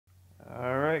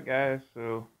guys.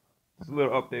 So just a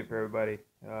little update for everybody.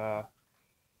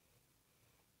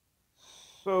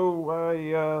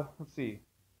 Let's see.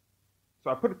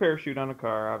 So I put a parachute on the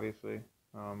car. Obviously,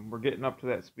 we're getting up to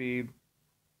that speed.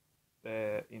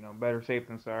 That better safe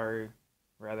than sorry.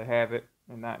 Rather have it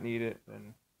and not need it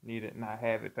than need it and not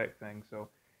have it type thing. So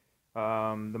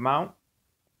the mount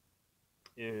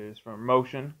is from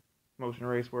Motion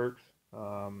Raceworks.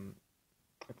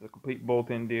 It's a complete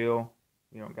bolt-in deal.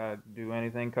 You don't gotta do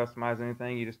anything, customize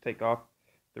anything. You just take off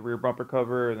the rear bumper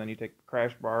cover, and then you take the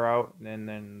crash bar out, and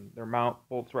then their mount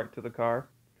bolts right to the car.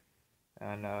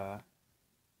 And I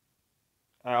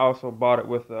also bought it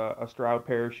with a Stroud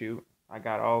parachute. I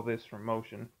got all this from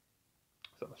Motion.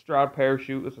 So a Stroud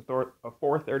parachute is a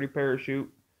 430 parachute,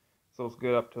 so it's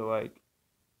good up to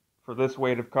for this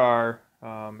weight of car,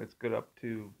 it's good up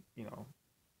to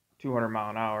 200 mile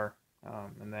an hour,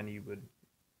 and then you would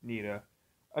need a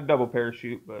double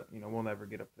parachute, but we'll never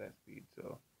get up to that speed.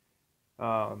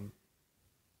 Um,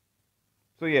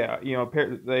 so yeah,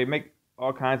 they make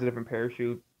all kinds of different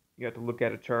parachutes. You have to look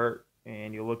at a chart,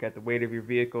 and you look at the weight of your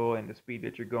vehicle and the speed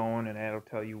that you're going, and that'll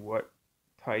tell you what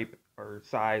type or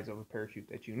size of a parachute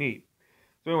that you need.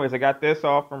 So anyways, I got this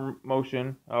all from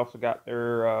Motion. I also got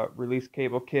their release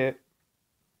cable kit,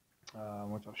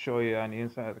 which I'll show you on the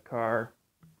inside of the car.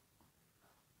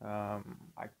 I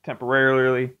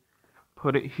temporarily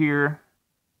put it here.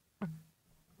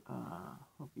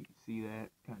 Hope you can see that.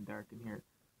 It's kind of dark in here.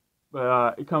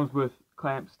 But it comes with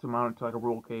clamps to mount it to like a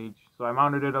roll cage. So I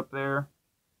mounted it up there.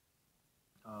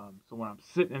 So when I'm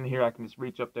sitting in here, I can just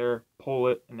reach up there, pull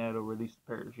it, and that'll release the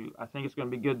parachute. I think it's going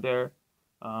to be good there,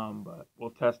 but we'll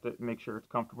test it and make sure it's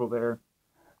comfortable there.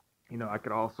 I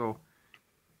could also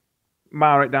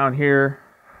mount it down here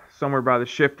somewhere by the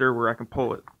shifter where I can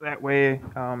pull it that way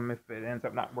if it ends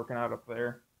up not working out up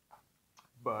there.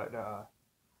 But,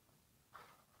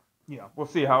 we'll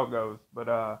see how it goes. But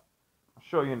I'll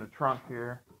show you in the trunk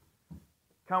here.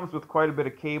 It comes with quite a bit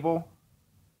of cable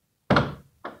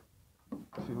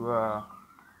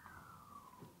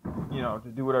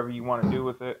to do whatever you want to do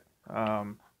with it.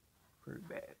 Pretty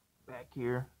bad back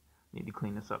here. Need to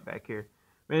clean this up back here.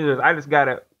 I just got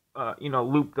it,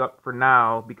 looped up for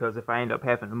now, because if I end up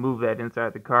having to move that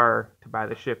inside the car to buy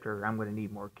the shifter, I'm going to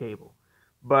need more cable.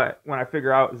 But when I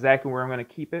figure out exactly where I'm going to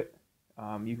keep it,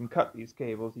 you can cut these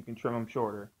cables. You can trim them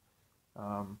shorter.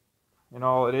 And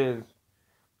all it is,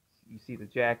 you see the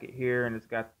jacket here, and it's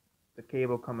got the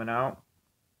cable coming out.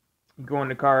 You go in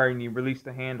the car and you release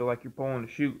the handle like you're pulling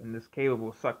the chute, and this cable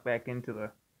will suck back into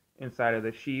the inside of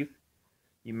the sheath.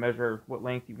 You measure what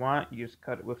length you want. You just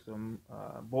cut it with some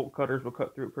bolt cutters. Will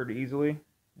cut through it pretty easily,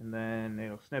 and then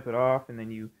it'll snip it off. And then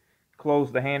you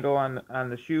close the handle on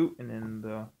the chute, and then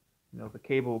the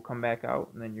cable will come back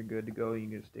out, and then you're good to go. You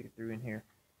can just stick it through in here.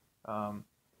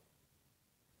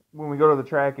 When we go to the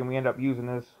track and we end up using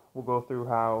this, we'll go through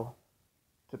how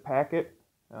to pack it.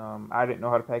 I didn't know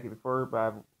how to pack it before,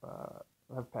 but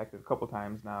I've packed it a couple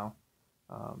times now.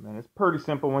 And it's pretty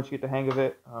simple once you get the hang of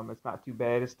it. It's not too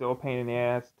bad. It's still a pain in the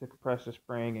ass to compress the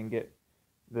spring and get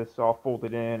this all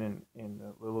folded in and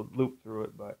a little loop through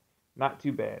it, but not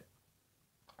too bad.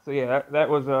 So yeah, that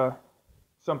was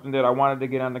something that I wanted to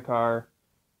get on the car,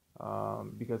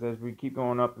 because as we keep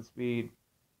going up in speed,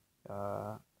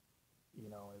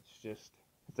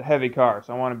 it's a heavy car,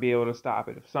 so I want to be able to stop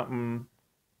it if something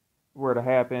were to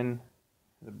happen,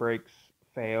 the brakes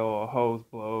fail, a hose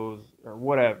blows, or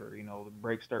whatever, the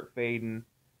brakes start fading,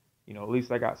 at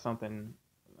least I got something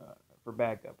for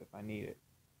backup if I need it.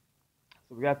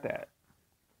 So we got that.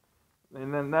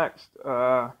 And then next,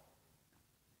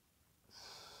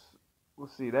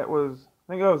 let's see, I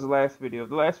think that was the last video.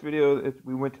 The last video,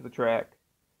 we went to the track.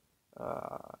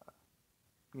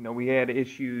 We had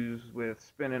issues with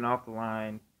spinning off the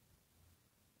line,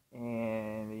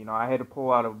 and I had to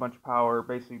pull out a bunch of power,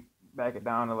 basically back it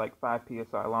down to like 5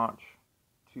 psi launch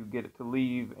to get it to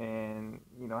leave, and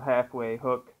halfway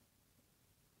hook,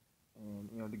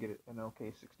 and to get it an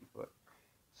okay 60 foot.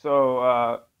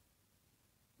 So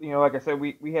like I said,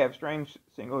 we have strange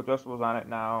single adjustables on it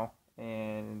now,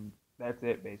 and that's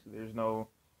it basically. There's no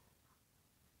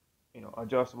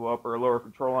adjustable upper or lower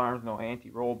control arms, no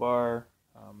anti-roll bar,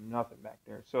 nothing back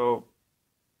there. So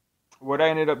what I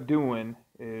ended up doing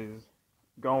is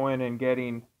going and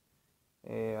getting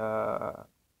a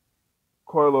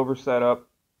coilover setup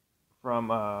from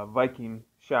Viking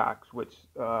Shocks, which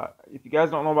if you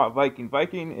guys don't know about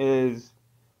Viking is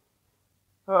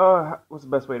what's the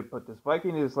best way to put this?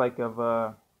 Viking is like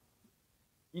you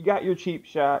got your cheap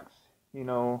shocks,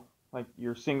 like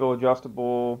your single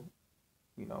adjustable,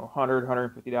 $100,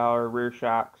 $150 rear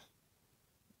shocks,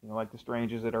 like the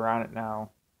Stranges that are on it now.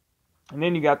 And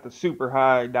then you got the super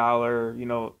high dollar,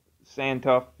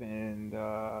 Santuff and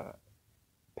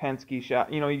Penske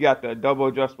shot. You got the double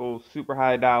adjustable super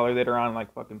high dollar that are on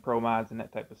like fucking Pro Mods and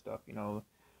that type of stuff. The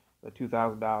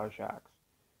 $2,000 shocks.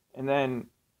 And then,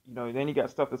 then you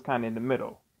got stuff that's kind of in the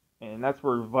middle, and that's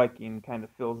where Viking kind of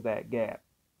fills that gap.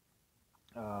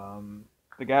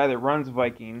 The guy that runs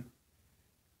Viking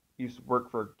used to work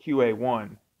for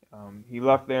QA1. He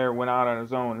left there, went out on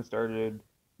his own, and started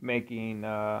making,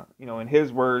 in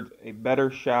his words, a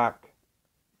better shock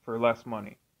for less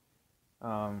money.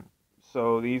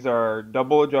 So these are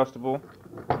double adjustable.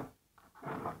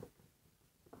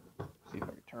 See if I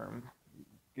can turn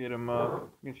them.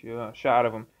 Get you a shot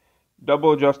of them.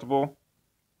 Double adjustable.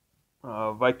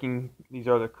 Viking. These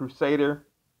are the Crusader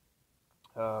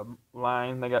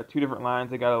line. They got two different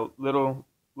lines. They got a little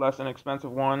less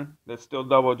inexpensive one that's still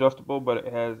double adjustable, but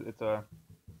I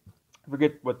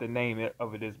forget what the name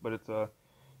of it is, but it's a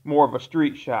more of a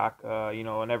street shock,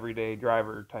 an everyday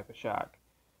driver type of shock.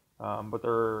 But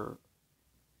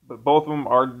both of them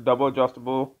are double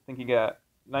adjustable. I think you got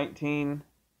 19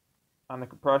 on the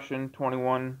compression,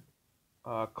 21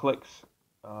 clicks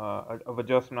of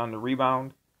adjustment on the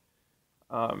rebound.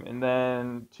 And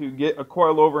then to get a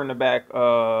coilover in the back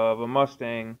of a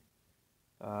Mustang,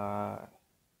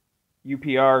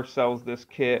 UPR sells this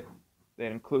kit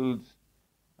that includes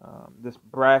this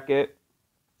bracket,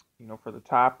 for the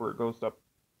top where it goes up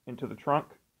into the trunk,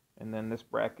 and then this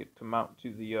bracket to mount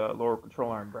to the lower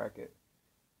control arm bracket.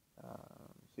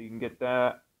 So you can get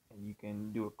that, and you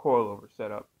can do a coilover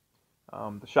setup.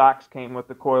 The shocks came with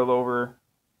the coilover,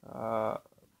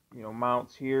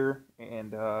 mounts here,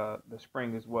 and the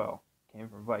spring as well. Came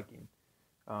from Viking.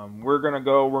 We're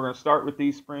gonna start with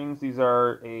these springs. These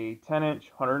are a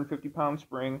 10-inch, 150-pound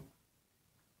spring,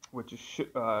 which is,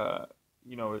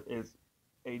 is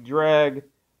a drag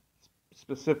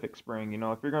specific spring.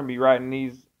 If you're gonna be riding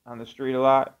these on the street a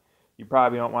lot, you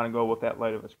probably don't want to go with that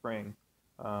light of a spring.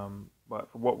 But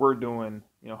for what we're doing,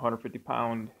 150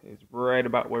 pound is right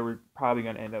about where we're probably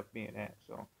going to end up being at.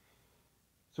 So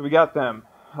we got them.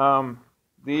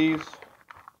 These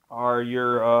are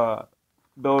your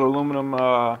billet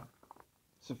aluminum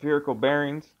spherical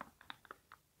bearings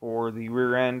for the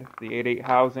rear end. The 8.8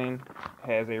 housing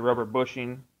has a rubber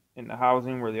bushing in the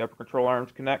housing where the upper control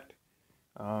arms connect.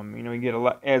 You get a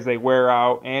lot as they wear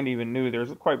out, and even new,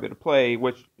 there's quite a bit of play,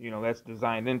 which that's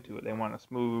designed into it. They want a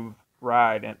smooth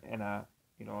ride in a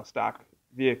a stock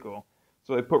vehicle,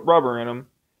 so they put rubber in them,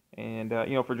 and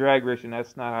for drag racing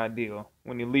that's not ideal.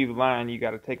 When you leave the line, you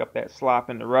got to take up that slop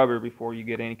in the rubber before you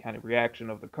get any kind of reaction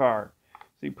of the car.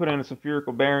 So you put in a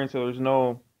spherical bearing, so there's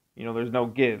no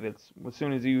give. It's as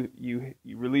soon as you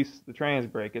release the trans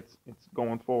brake, it's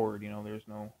going forward. There's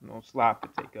no slop to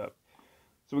take up.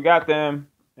 So we got them,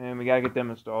 and we got to get them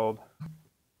installed.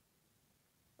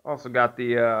 Also got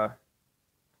the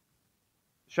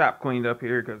shop cleaned up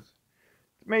here, because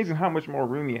it's amazing how much more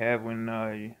room you have when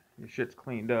your shit's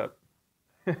cleaned up.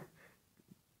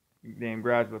 Your damn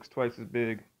garage looks twice as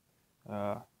big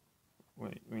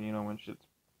when shit's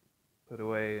put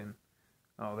away and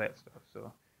all that stuff.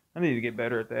 So I need to get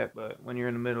better at that, but when you're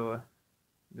in the middle of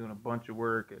doing a bunch of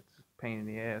work, it's a pain in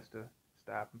the ass to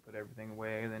stop and put everything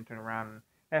away and then turn around and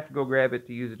have to go grab it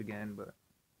to use it again. But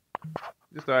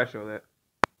just thought I'd show that.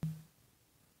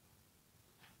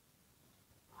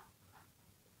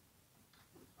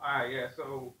 Alright, yeah,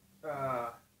 so a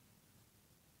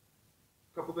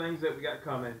couple things that we got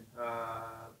coming.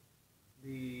 I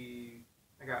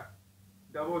got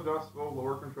double adjustable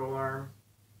lower control arms,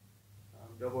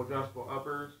 double adjustable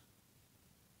uppers,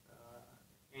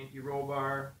 anti-roll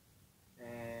bar,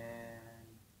 and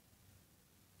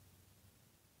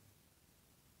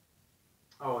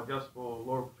adjustable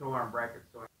lower control arm brackets.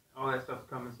 So all that stuff's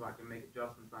coming, so I can make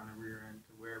adjustments on the rear end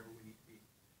to wherever we need to be.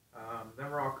 Then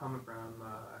we're all coming from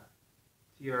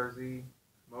TRZ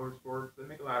Motorsports. They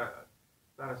make a lot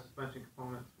of suspension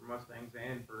components for Mustangs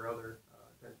and for other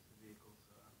types of vehicles.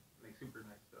 Make super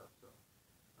nice stuff. So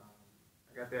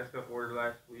I got that stuff ordered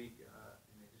last week,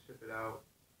 and they just shipped it out.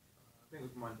 I think it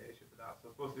was Monday they shipped it out. So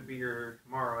it's supposed to be here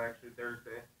tomorrow, actually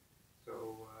Thursday.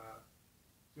 So as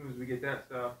soon as we get that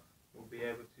stuff, we'll be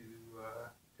able to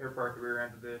tear apart the rear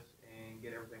end of this and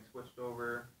get everything switched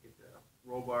over, get the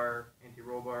roll bar,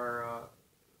 anti-roll bar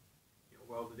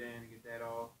welded in, and get that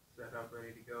all set up,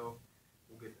 ready to go.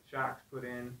 We'll get the shocks put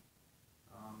in,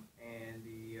 and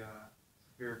the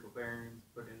spherical bearings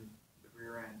put in the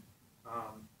rear end.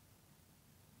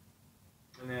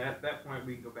 And then at that point,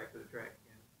 we can go back to the track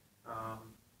again. Trying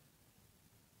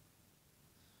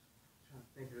to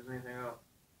think if there's anything else.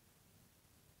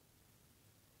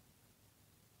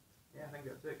 Yeah, I think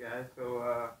think that's it, guys.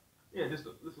 So yeah, just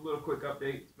a little quick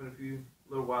update. It's been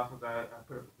a little while since I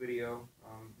put up a video.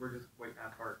 We're just waiting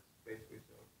on parts basically.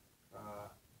 So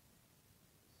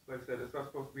like I said, it's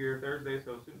supposed to be here Thursday.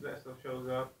 So as soon as that stuff shows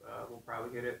up, we'll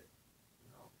probably hit it.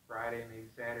 Friday, maybe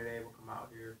Saturday, we'll come out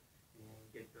here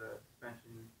and get the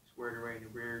suspension squared away in the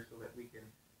rear so that we can,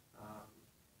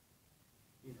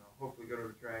 hopefully go to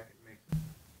the track and make some.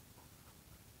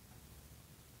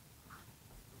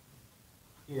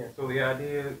 Yeah, so the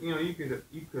idea, you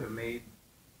could have made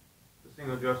the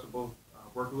single adjustable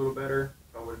work a little better.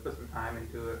 So I would have put some time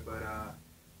into it, but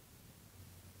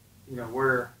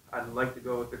where I'd like to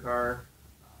go with the car,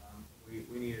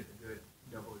 we needed a good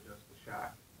double adjustable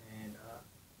shock and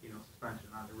suspension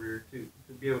on the rear to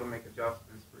be able to make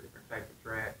adjustments for different types of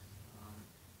tracks.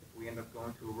 If we end up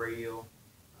going to a radial,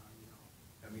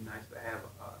 that'd be nice to have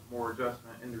more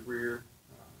adjustment in the rear,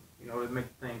 to make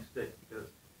the thing stick because.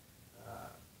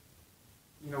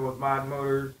 With mod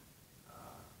motors,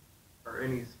 or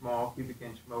any small cubic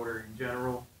inch motor in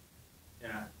general, in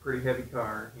a pretty heavy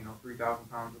car, 3,000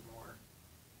 pounds or more,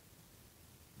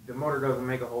 the motor doesn't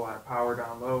make a whole lot of power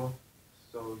down low,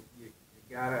 so you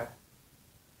gotta,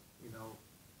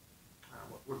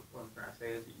 what I'm trying to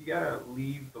say is you gotta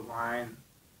leave the line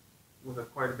with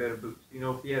quite a bit of boost.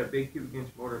 If you had a big cubic inch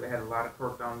motor that had a lot of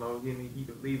torque down low, you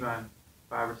could leave on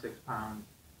 5 or 6 pounds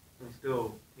and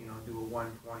still, do a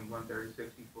 120, 130,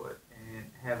 60 foot and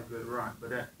have a good run.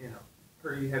 But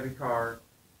pretty heavy car,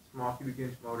 small cubic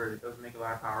inch motor that doesn't make a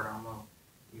lot of power down low.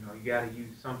 You got to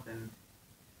use something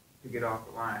to get off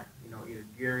the line. Either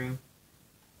gearing,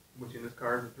 which in this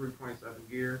car is a 327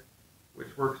 gear,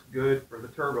 which works good for the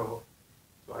turbo.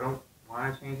 So I don't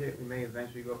want to change it. We may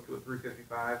eventually go up to a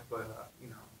 355, but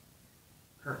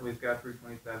currently it's got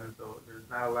 327, so there's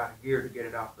not a lot of gear to get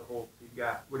it off the hole.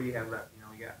 So what do you have left?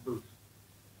 You got boost.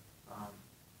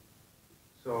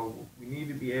 So we need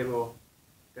to be able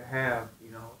to have,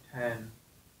 10,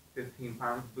 15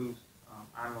 pounds boost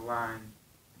on the line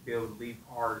to be able to leave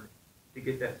hard to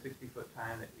get that 60-foot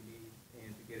time that we need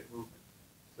and to get it moving.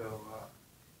 So,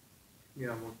 with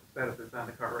the setup that's on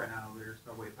the car right now, there's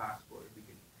no way possible that we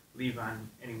can leave on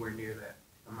anywhere near that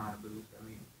amount of boost. I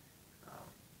mean,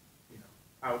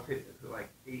 I was hitting it to like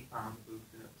 8 pounds of boost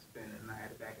and it was spinning, and I had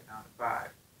to back it down to 5.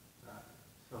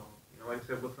 So, like I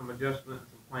said, with some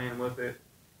adjustments and playing with it,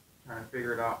 trying to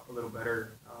figure it out a little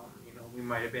better, we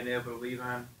might have been able to leave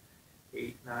on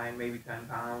 8, 9, maybe 10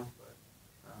 pounds, but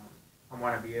I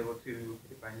want to be able to,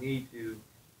 if I need to,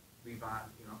 leave on,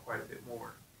 quite a bit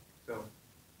more. So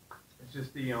it's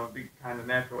just the, big kind of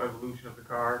natural evolution of the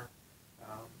car.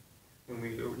 When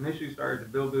we initially started to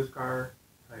build this car,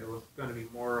 it was going to be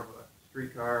more of a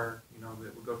street car,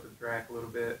 that would go to the track a little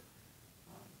bit.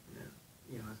 And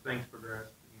then, as things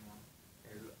progressed,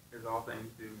 as all things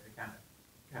do, it kind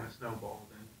of snowballed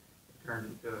and it turned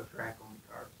into a track-only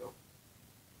car. So,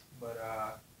 but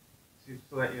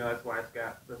so that that's why it's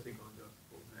got the single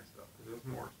adjustables and that stuff, because it was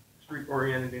more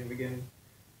street-oriented in the beginning.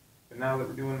 But now that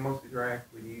we're doing mostly track,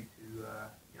 we need to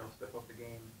step up the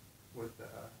game with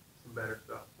some better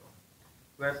stuff. So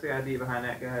that's the idea behind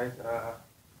that, guys.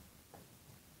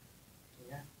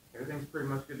 Yeah, everything's pretty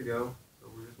much good to go. So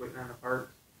we're just waiting on the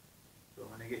parts. So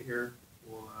when they get here,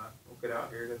 we'll get out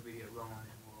here as we get rolling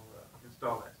and we'll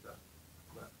install that stuff.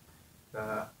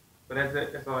 But that's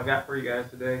it. That's all I got for you guys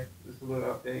today. Just a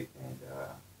little update, and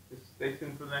just stay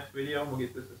tuned for the next video. We'll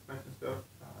get the suspension stuff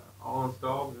all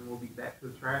installed, and we'll be back to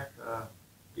the track,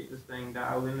 get this thing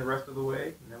dialed in the rest of the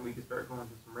way, and then we can start going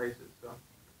to some races. So,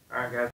 all right, guys.